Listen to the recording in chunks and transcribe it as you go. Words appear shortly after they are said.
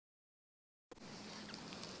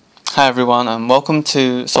Hi everyone, and welcome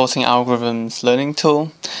to Sorting Algorithms Learning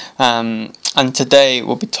Tool. And today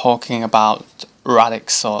we'll be talking about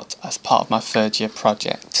Radix sort as part of my third year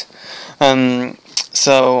project.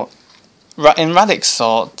 So in Radix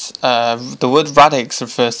sort, the word radix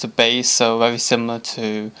refers to base, so very similar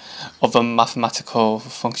to other mathematical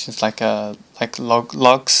functions like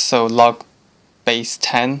logs. So log base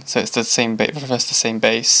 10, so it's the same base, refers to the same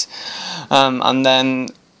base, and then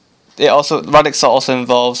Radix sort also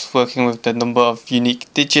involves working with the number of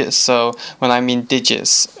unique digits. So when I mean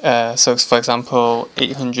digits, so for example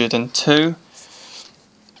 802,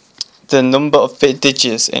 the number of bit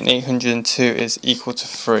digits in 802 is equal to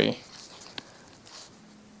 3.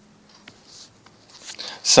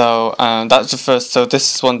 So that's the first. So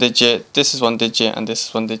this is one digit, this is one digit, and this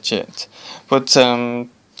is one digit. But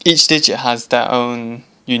each digit has their own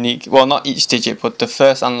unique, well, not each digit, but the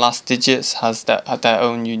first and last digits has their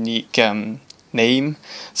own unique name.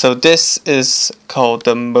 So this is called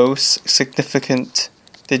the most significant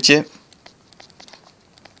digit,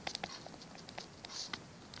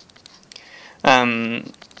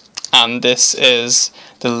 and this is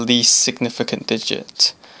the least significant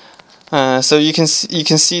digit. So you can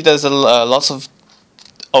see there's lots of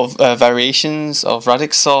variations of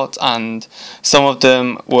Radix sort, and some of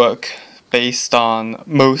them work based on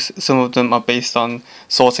some of them are based on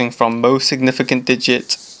sorting from most significant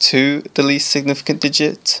digit to the least significant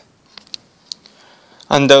digit,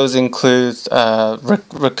 and those include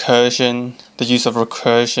recursion, the use of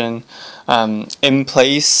recursion, in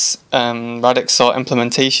place Radix sort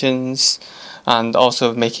implementations, and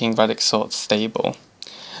also making Radix sort stable,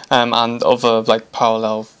 and other like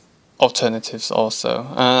parallel alternatives also.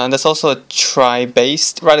 And there's also a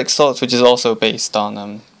trie-based Radix sort, which is also based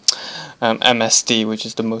on MSD, which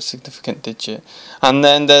is the most significant digit. And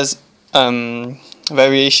then there's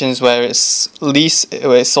variations where it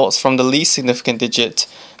sorts from the least significant digit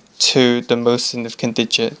to the most significant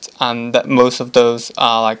digit, and that most of those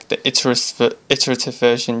are like the iterative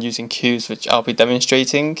version using queues, which I'll be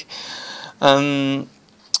demonstrating.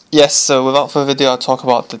 Yes, so without further ado, I'll talk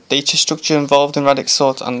about the data structure involved in Radix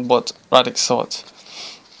sort and what's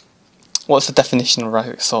the definition of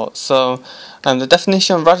Radix sort. So the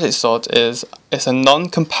definition of Radix sort is a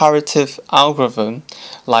non-comparative algorithm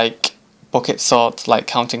like bucket sort, like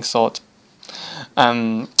counting sort,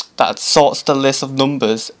 that sorts the list of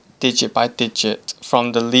numbers digit by digit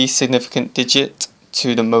from the least significant digit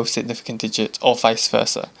to the most significant digit, or vice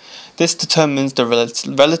versa. This determines the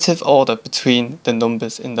relative order between the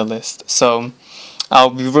numbers in the list. So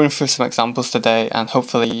I'll be running through some examples today, and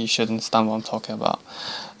hopefully you should understand what I'm talking about.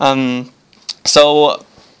 So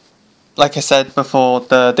like I said before,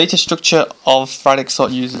 the data structure of Radix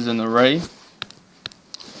sort uses an array.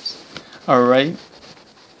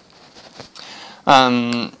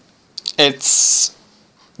 It's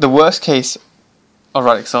the worst case of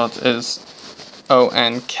Radix sort is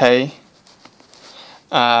ONK,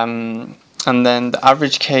 and then the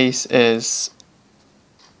average case is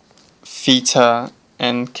theta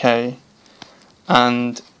NK,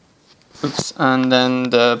 and then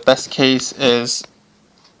the best case is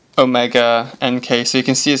omega NK. So you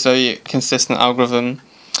can see it's a very consistent algorithm,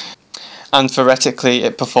 and theoretically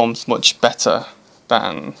it performs much better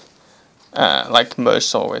than like merge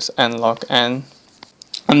sort with n log n.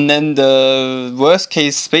 And then the worst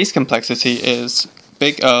case space complexity is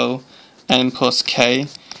big O n plus k.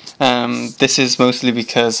 This is mostly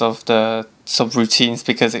because of the subroutines,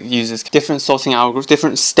 because it uses different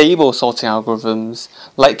stable sorting algorithms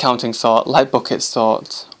like counting sort, like bucket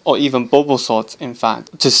sort, or even bubble sort, in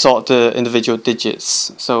fact, to sort the individual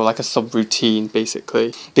digits. So like a subroutine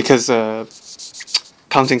basically, because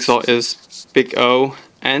counting sort is big O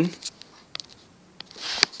n.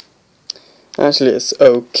 Actually, it's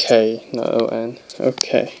OK, not O-N.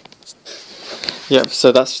 OK. Yep,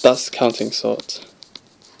 so that's counting sort.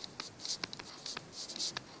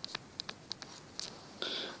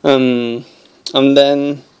 And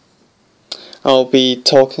then I'll be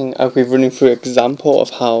running through an example of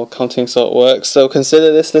how counting sort works. So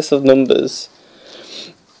consider this list of numbers,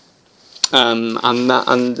 and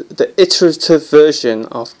the iterative version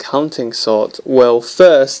of counting sort. Well,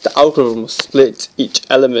 first the algorithm will split each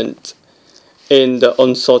element in the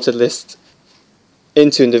unsorted list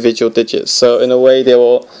into individual digits. So in a way, the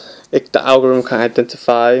algorithm can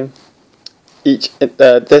identify each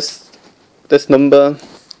this number.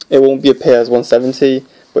 It won't appear as 170,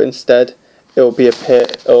 but instead it will appear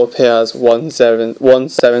as 170.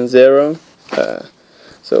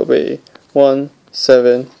 So it'll be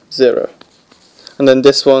 170, and then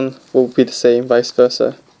this one will be the same, vice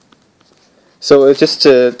versa. So it's just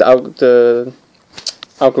the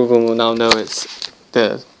algorithm will now know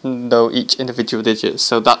each individual digit.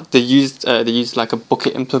 So that they used like a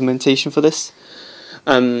bucket implementation for this.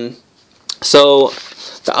 So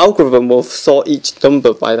the algorithm will sort each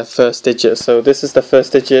number by the first digit. So this is the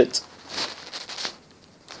first digit.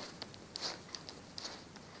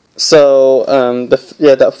 So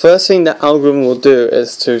the first thing the algorithm will do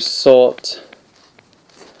is to sort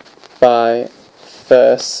by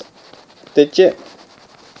first digit,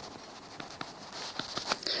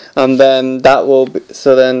 and then that will be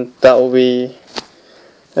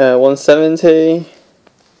 170,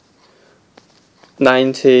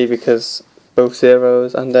 90 because both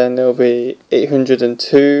zeros, and then it will be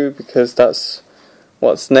 802 because that's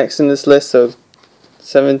what's next in this list. So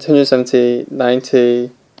 770,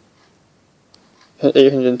 90,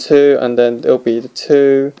 802, and then it will be the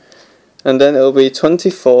 2, and then it will be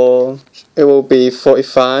 24, it will be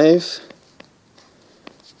 45,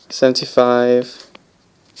 75,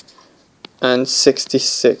 and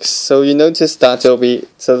 66. So you notice that it'll be,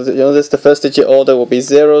 the first digit order will be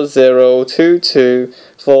 0, 0, 2, 2,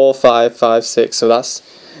 4, 5, 5, 6. So that's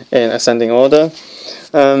in ascending order.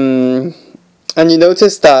 And you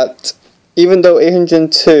notice that even though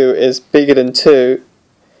 802 is bigger than 2,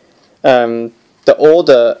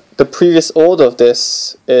 the previous order of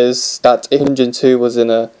this is that 802 was in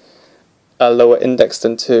a lower index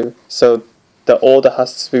than 2. So the order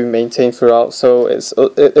has to be maintained throughout. So it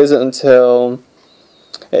isn't until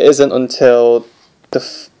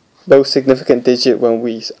the most significant digit when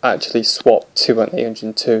we actually swap 2 and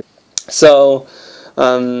 802. So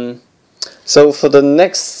for the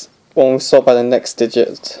next one, we sort by the next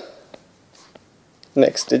digit. And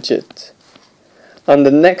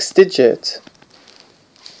the next digit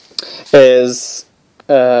is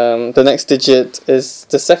the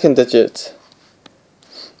second digit.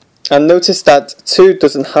 And notice that 2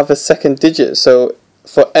 doesn't have a second digit, so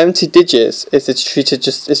for empty digits it's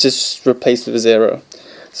just replaced with 0.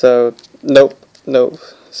 So nope.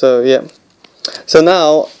 So yeah. So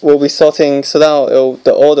now we'll be sorting. So now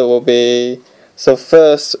the order will be, so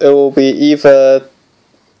first it will be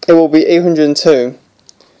 802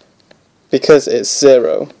 because it's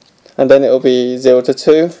 0, and then it will be 0 to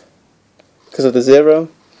 2 because of the 0,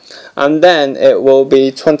 and then it will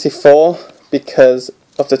be 24 because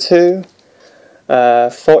of the 2,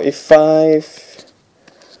 45,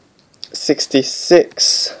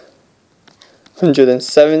 66,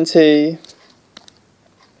 170,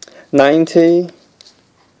 90,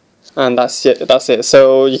 and that's it.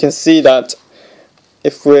 So you can see that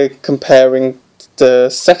if we're comparing the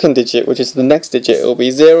second digit, which is the next digit, it will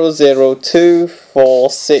be 0, 0, 2, 4,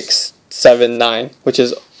 6, 7, 9, which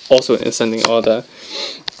is also in ascending order.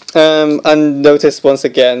 And notice once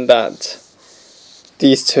again that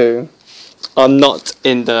these two are not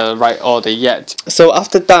in the right order yet. So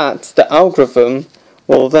after that, the algorithm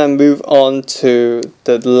will then move on to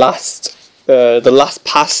the last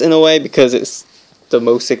pass in a way, because it's the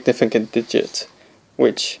most significant digit,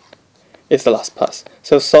 which is the last pass.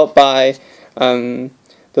 So sort by the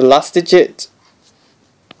last digit,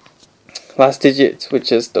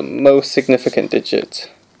 which is the most significant digit,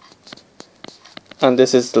 and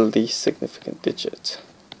this is the least significant digit.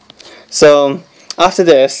 So after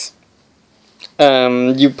this,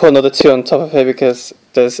 you put another 2 on top of it because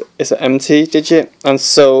it's an empty digit, and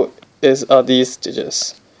so are these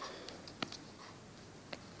digits.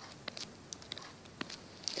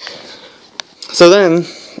 So then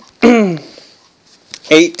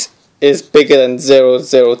 8 is bigger than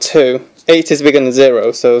 002. 8 is bigger than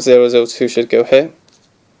 0, so 002 should go here.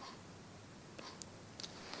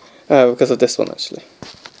 Because of this one actually.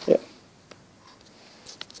 Yeah.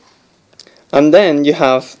 And then you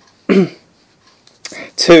have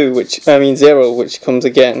 0, which comes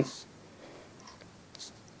again.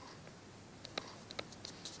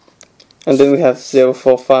 And then we have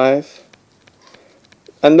 045.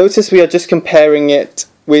 And notice we are just comparing it.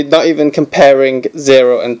 We're not even comparing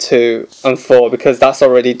 0 and 2 and 4 because that's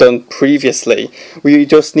already done previously. We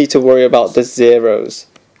just need to worry about the zeros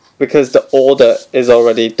because the order is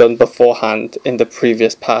already done beforehand in the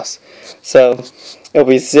previous pass. So it'll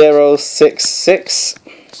be 0, 6, 6.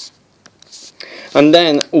 And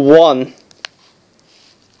then 1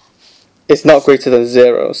 is not greater than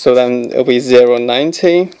 0. So then it'll be 0,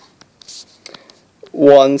 90.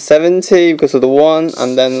 170 because of the 1,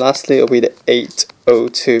 and then lastly it'll be the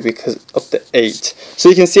 802 because of the 8. So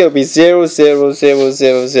you can see it'll be 0, 0, 0,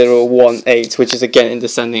 0, 0, 1, 8, which is again in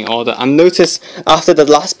descending order. And notice after the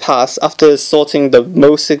last pass, after sorting the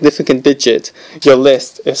most significant digit, your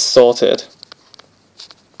list is sorted.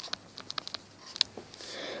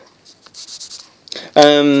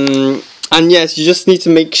 And yes, you just need to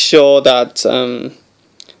make sure that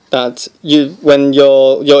when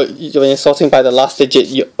you're sorting by the last digit,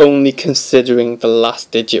 you're only considering the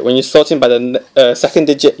last digit. When you're sorting by the second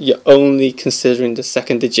digit, you're only considering the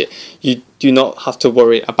second digit. You do not have to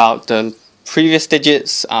worry about the previous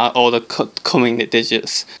digits or the coming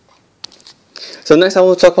digits. So next I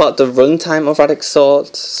will talk about the runtime of Radix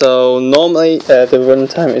sort. So normally the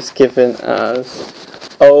runtime is given as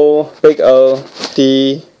big O,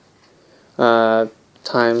 D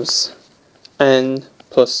times N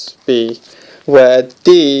plus B, where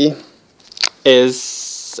D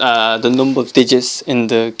is the number of digits in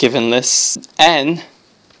the given list, N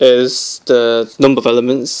is the number of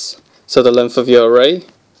elements, so the length of your array,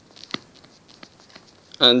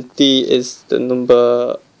 and D is the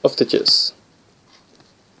number of digits.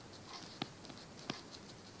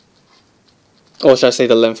 Or should I say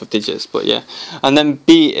the length of digits, but yeah. And then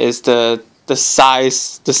B is the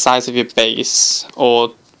size of your base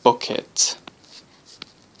or bucket.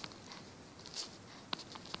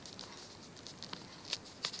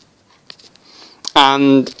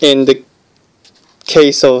 And in the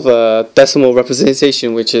case of decimal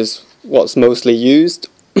representation, which is what's mostly used,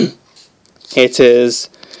 it is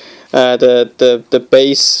the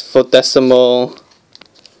base for decimal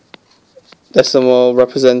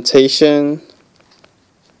representation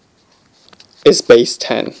is base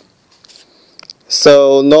 10.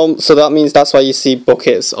 So that means that's why you see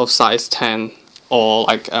buckets of size 10 or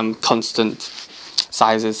like constant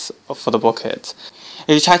sizes for the bucket.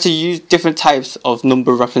 If you try to use different types of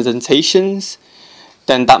number representations,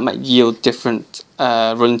 then that might yield different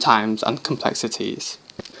runtimes and complexities.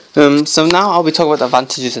 So now I'll be talking about the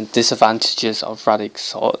advantages and disadvantages of Radix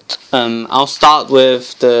sort. I'll start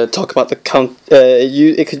with talk about the count.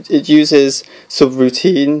 It uses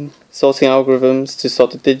subroutine sorting algorithms to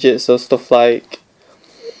sort the digits, so stuff like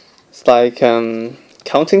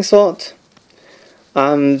counting sort,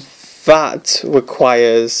 and that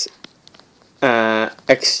requires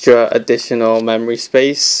extra additional memory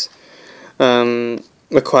space.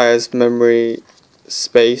 Requires memory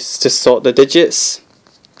space to sort the digits.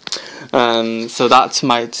 So that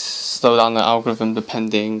might slow down the algorithm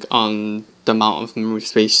depending on the amount of memory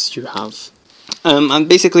space you have. And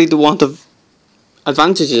basically one of the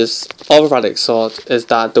advantages of Radix sort is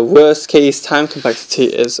that the worst case time complexity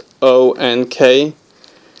is O and K,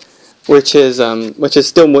 which is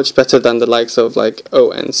still much better than the likes of like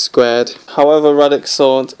O n squared. However, Radix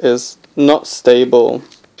sort is not stable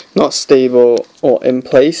or in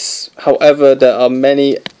place. However, there are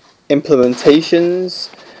many implementations,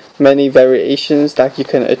 many variations that you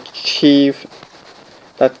can achieve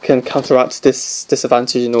that can counteract this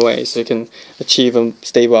disadvantage in a way. So you can achieve a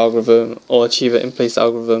stable algorithm or achieve an in-place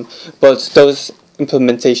algorithm, but those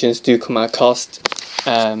implementations do come at a cost.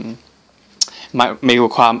 May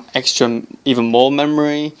require even more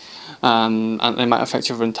memory, and it might affect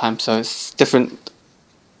your runtime. So it's different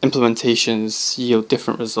implementations yield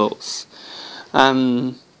different results.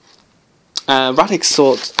 Radix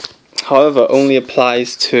sort, however, only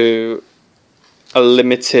applies to a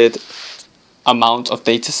limited amount of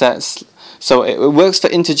data sets. So it works for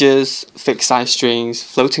integers, fixed size strings,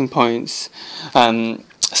 floating points,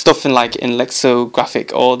 stuff in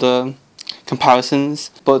lexicographic order,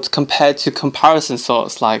 comparisons. But compared to comparison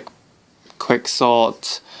sorts like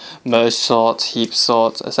quicksort, merge sort, heap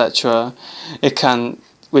sort, etc.,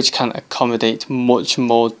 which can accommodate much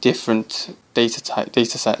more different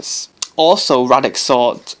data sets. Also, Radix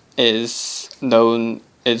sort is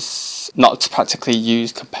not practically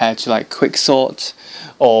used compared to like quicksort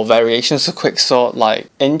or variations of quicksort like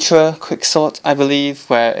intra quicksort, I believe,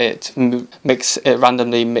 where it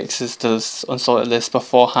randomly mixes the unsorted list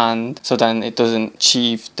beforehand, so then it doesn't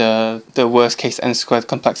achieve the worst case n squared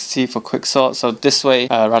complexity for quicksort. So this way,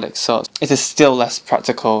 Radix sort, it is still less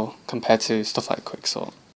practical compared to stuff like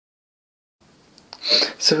quicksort.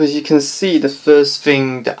 So as you can see, the first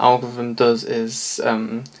thing the algorithm does is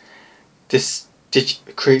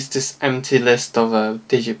creates this empty list of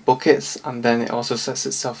digit buckets, and then it also sets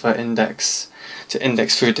itself an index to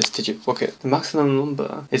index through this digit bucket. The maximum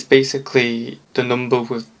number is basically the number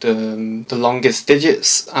with the longest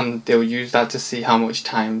digits, and they'll use that to see how much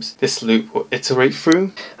times this loop will iterate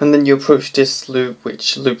through. And then you approach this loop,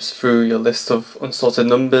 which loops through your list of unsorted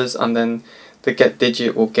numbers, and then the get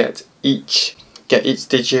digit will get each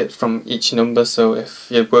digit from each number. So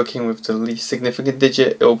if you're working with the least significant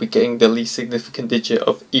digit, it will be getting the least significant digit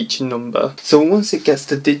of each number. So once it gets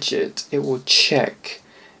the digit, it will check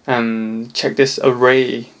this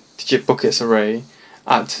array, digit buckets array,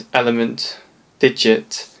 at element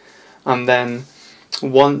digit, and then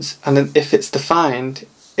if it's defined,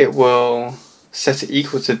 it will set it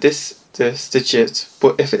equal to this digit,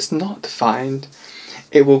 but if it's not defined,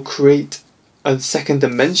 it will create a second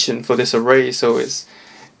dimension for this array. So it's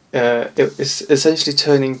essentially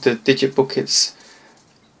turning the digit buckets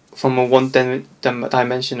from a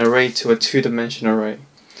one-dimension array to a two-dimension array,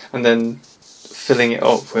 and then filling it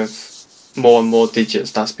up with more and more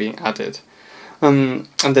digits that's being added. And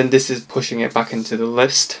then this is pushing it back into the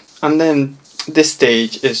list. And then this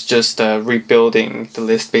stage is just rebuilding the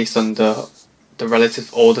list based on the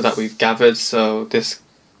relative order that we've gathered. So this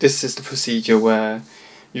is the procedure where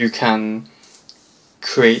you can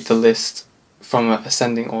create the list from an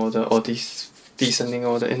ascending order or descending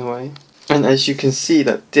order in a way. And as you can see,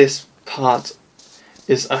 that this part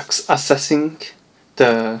is assessing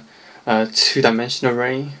the two-dimension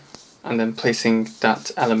array and then placing that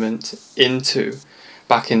element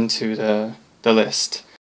back into the list.